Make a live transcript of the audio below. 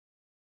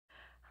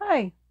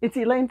Hi, it's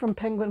Elaine from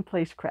Penguin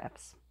Place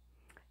Crafts.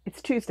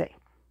 It's Tuesday.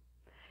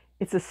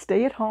 It's a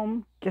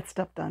stay-at-home, get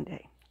stuff done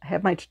day. I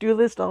have my to-do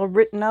list all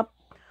written up.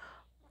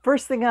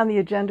 First thing on the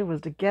agenda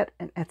was to get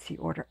an Etsy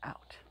order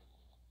out.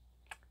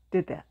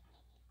 Did that.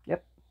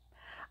 Yep.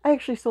 I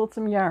actually sold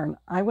some yarn.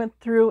 I went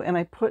through and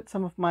I put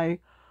some of my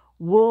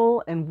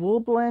wool and wool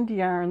blend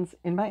yarns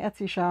in my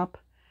Etsy shop.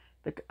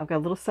 I've got a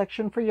little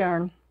section for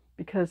yarn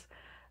because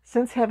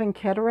since having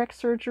cataract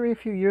surgery a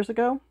few years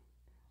ago,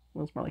 it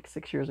was more like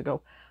 6 years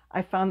ago,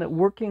 I found that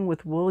working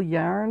with wool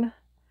yarn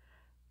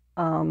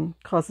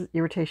causes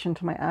irritation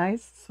to my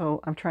eyes,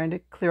 so I'm trying to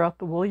clear out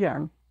the wool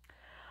yarn.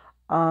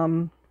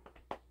 Found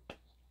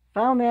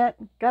that,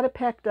 got it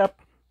packed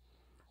up.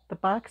 The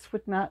box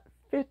would not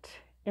fit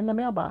in the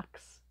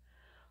mailbox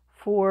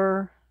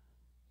for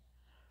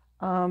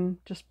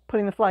just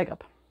putting the flag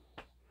up.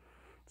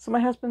 So I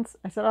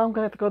said, oh, I'm going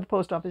to have to go to the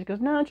post office. He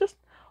goes, no, just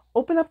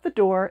open up the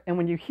door, and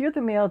when you hear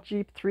the mail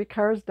jeep 3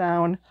 cars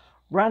down,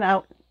 run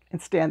out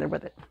and stand there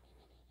with it.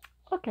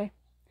 Okay.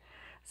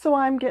 So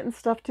I'm getting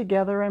stuff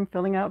together. I'm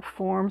filling out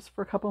forms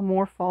for a couple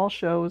more fall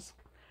shows,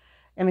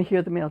 and I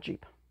hear the mail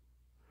jeep.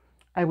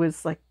 I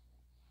was like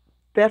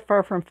that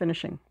far from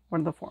finishing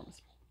one of the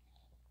forms.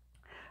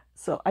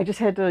 So I just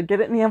had to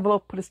get it in the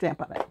envelope, put a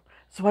stamp on it.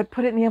 So I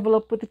put it in the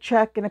envelope with the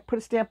check, and I put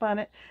a stamp on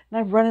it, and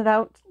I run it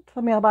out to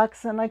the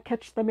mailbox, and I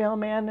catch the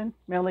mailman and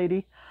mail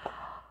lady.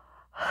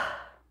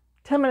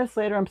 10 minutes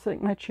later, I'm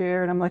sitting in my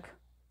chair, and I'm like,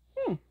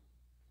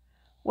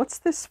 what's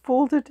this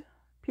folded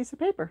piece of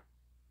paper?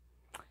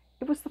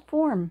 It was the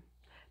form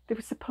that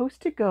was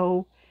supposed to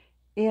go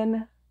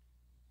in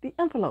the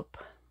envelope.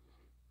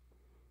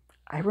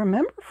 I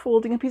remember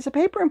folding a piece of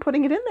paper and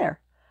putting it in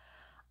there.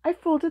 I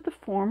folded the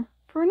form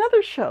for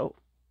another show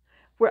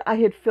where I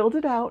had filled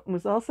it out and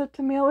was all set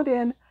to mail it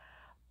in,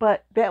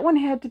 but that one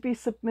had to be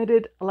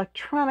submitted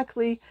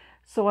electronically.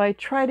 So I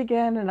tried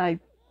again and I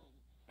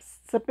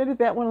submitted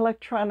that one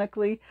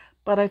electronically,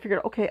 but I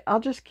figured, okay, I'll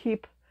just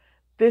keep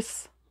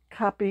this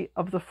copy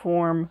of the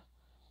form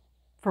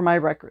for my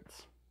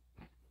records.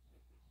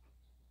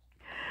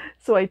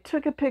 So I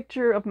took a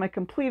picture of my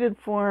completed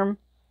form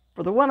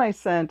for the one I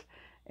sent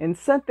and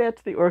sent that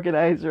to the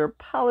organizer,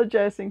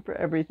 apologizing for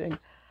everything.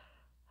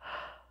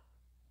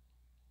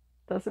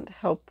 Doesn't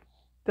help.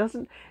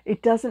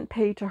 It doesn't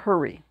pay to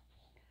hurry.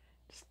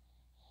 Just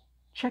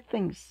check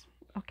things,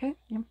 okay?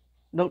 Yeah.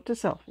 Note to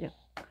self, yeah.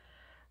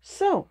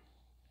 So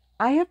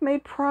I have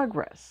made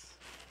progress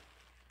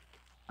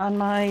on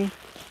my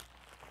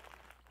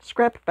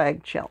scrap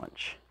bag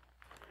challenge.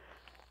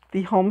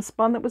 The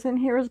homespun that was in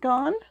here is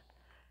gone,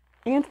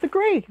 and the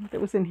gray that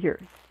was in here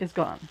is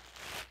gone.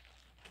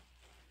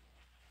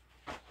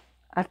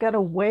 I've got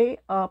to weigh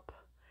up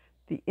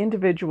the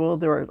individual.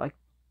 There are like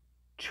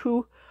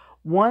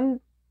one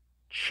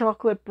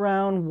chocolate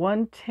brown,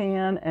 one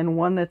tan, and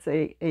one that's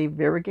a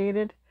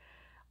variegated.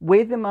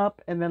 Weigh them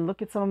up and then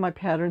look at some of my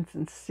patterns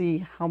and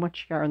see how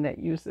much yarn that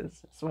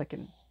uses so I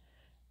can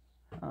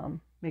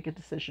make a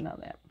decision on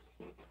that.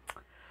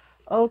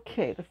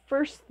 Okay, the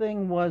first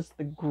thing was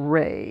the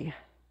gray.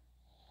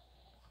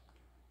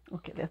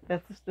 Okay,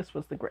 this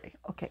was the gray.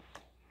 Okay.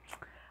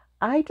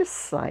 I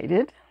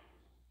decided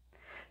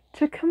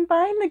to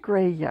combine the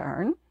gray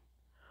yarn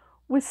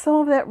with some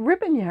of that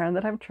ribbon yarn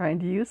that I'm trying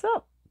to use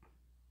up.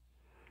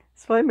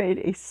 So I made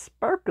a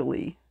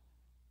sparkly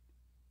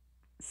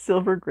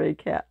silver gray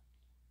cat.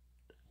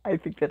 I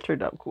think that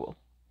turned out cool.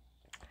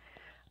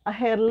 I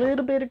had a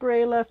little bit of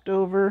gray left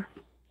over,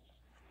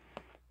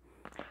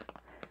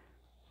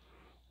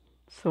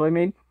 so I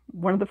made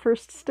one of the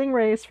first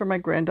stingrays for my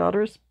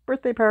granddaughter's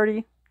birthday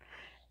party.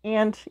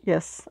 And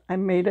yes, I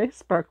made a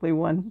sparkly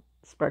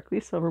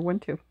silver one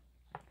too.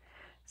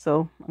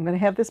 So I'm going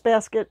to have this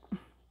basket. I'm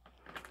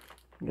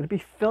going to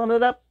be filling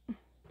it up.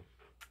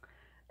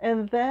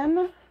 And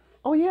then,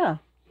 oh yeah,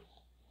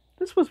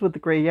 this was with the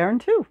gray yarn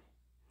too.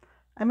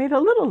 I made a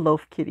little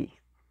Loaf kitty.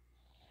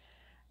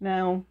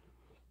 Now,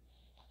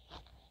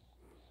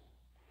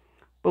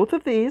 both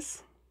of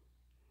these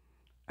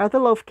are the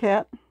Loaf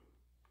cat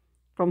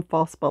from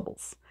False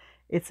Bubbles.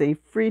 It's a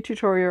free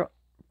tutorial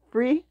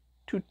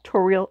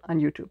on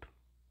YouTube.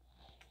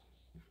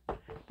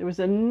 There was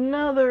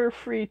another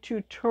free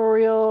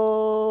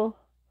tutorial,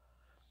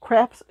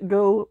 Crafts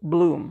Go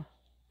Bloom,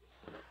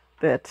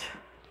 that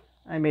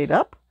I made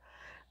up.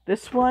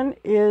 This one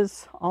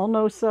is all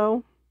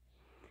no-sew.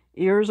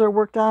 Ears are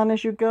worked on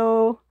as you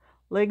go.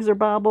 Legs are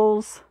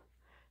bobbles.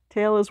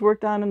 Tail is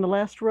worked on in the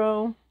last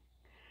row.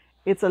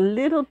 It's a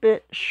little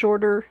bit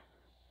shorter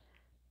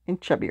and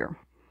chubbier.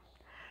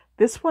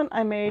 This one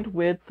I made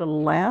with the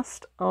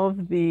last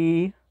of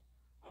the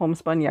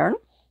homespun yarn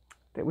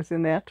that was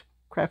in that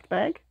craft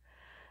bag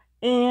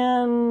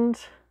and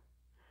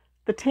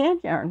the tan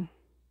yarn.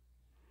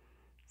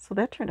 So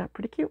that turned out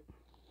pretty cute.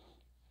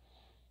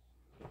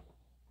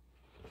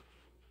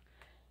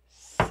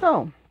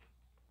 So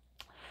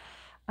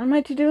on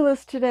my to-do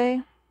list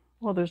today,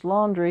 well, there's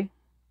laundry.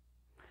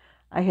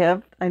 I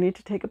need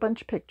to take a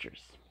bunch of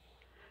pictures.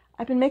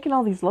 I've been making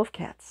all these Loaf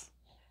cats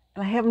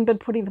and I haven't been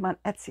putting them on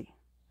Etsy.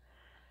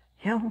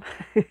 Yeah.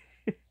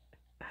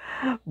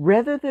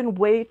 Rather than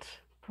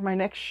wait for my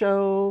next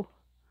show,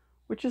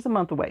 which is a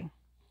month away,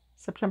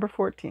 September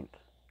 14th,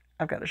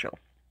 I've got a show.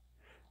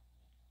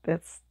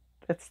 That's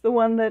the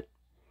one that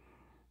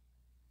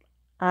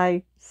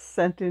I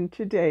sent in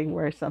today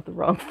where I sent the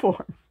wrong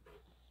form.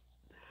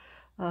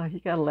 You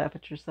gotta laugh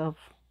at yourself.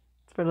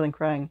 It's better than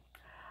crying.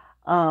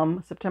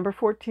 September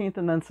 14th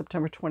and then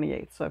September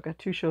 28th. So I've got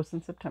 2 shows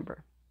in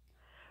September.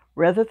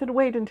 Rather than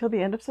wait until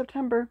the end of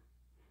September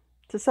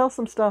to sell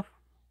some stuff,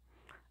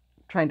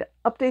 I'm trying to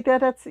update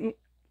that Etsy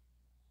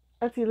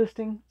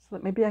listing so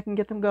that maybe I can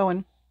get them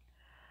going.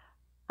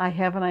 I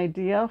have an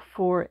idea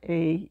for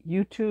a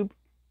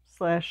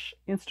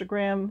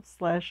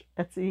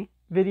YouTube/Instagram/Etsy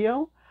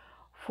video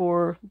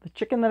for the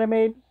chicken that I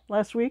made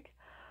last week.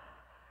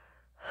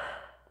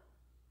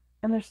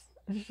 And there's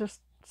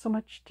just so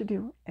much to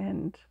do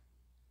and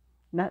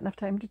not enough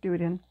time to do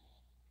it in.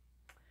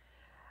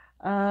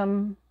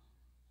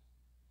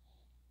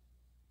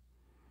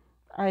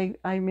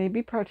 I may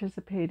be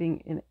participating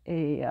in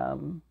a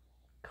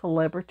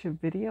collaborative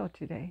video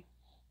today.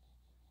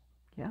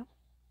 Yeah.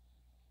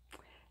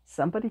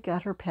 Somebody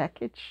got her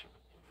package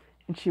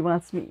and she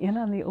wants me in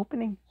on the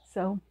opening.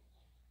 So,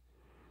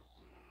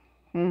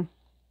 I'll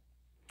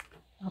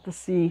have to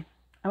see.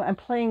 I'm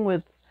playing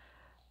with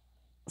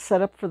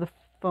setup for the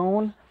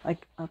phone.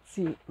 Like, let's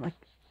see, like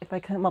if I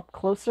come up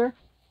closer.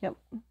 Yep,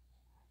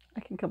 I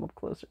can come up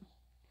closer.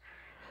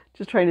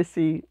 Just trying to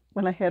see.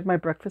 When I had my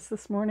breakfast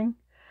this morning,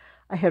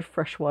 I had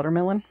fresh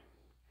watermelon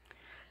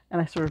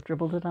and I sort of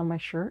dribbled it on my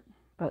shirt,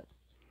 but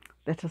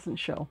that doesn't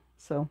show.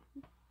 So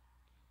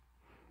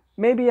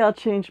maybe I'll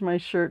change my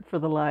shirt for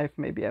the live.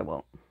 Maybe I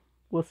won't.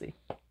 We'll see.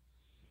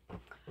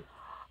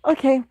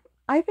 Okay,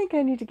 I think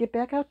I need to get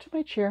back out to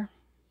my chair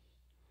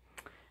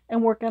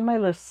and work on my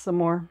list some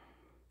more.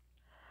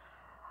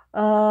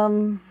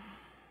 I'm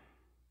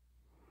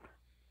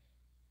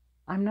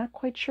not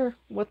quite sure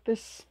what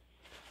this...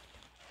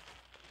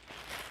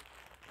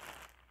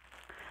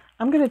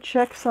 I'm going to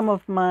check some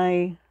of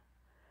my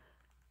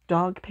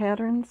dog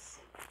patterns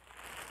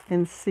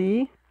and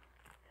see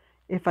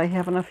if I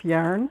have enough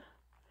yarn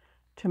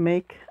to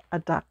make a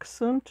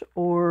dachshund,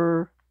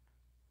 or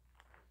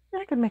yeah,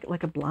 I could make it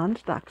like a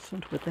blonde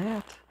dachshund with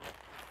that.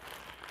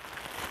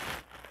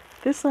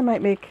 This I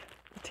might make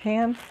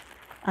tan.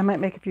 I might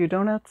make a few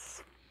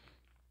donuts.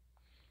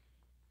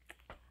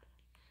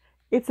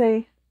 It's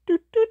a do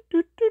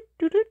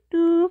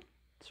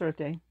sort of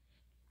day.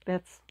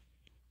 That's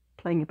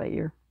playing it by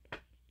ear.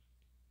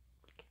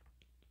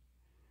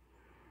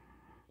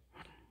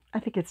 I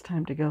think it's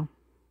time to go.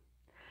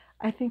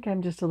 I think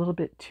I'm just a little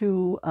bit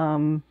too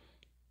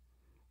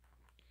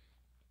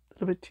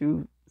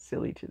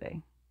silly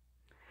today.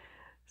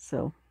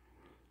 So,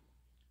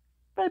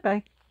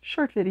 bye-bye.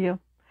 Short video.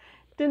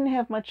 Didn't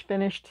have much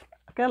finished.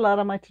 I've got a lot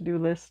on my to-do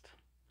list.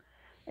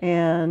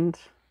 And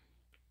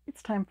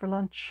it's time for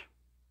lunch.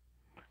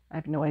 I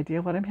have no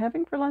idea what I'm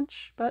having for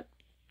lunch, but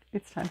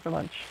it's time for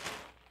lunch.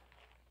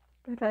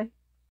 Bye-bye.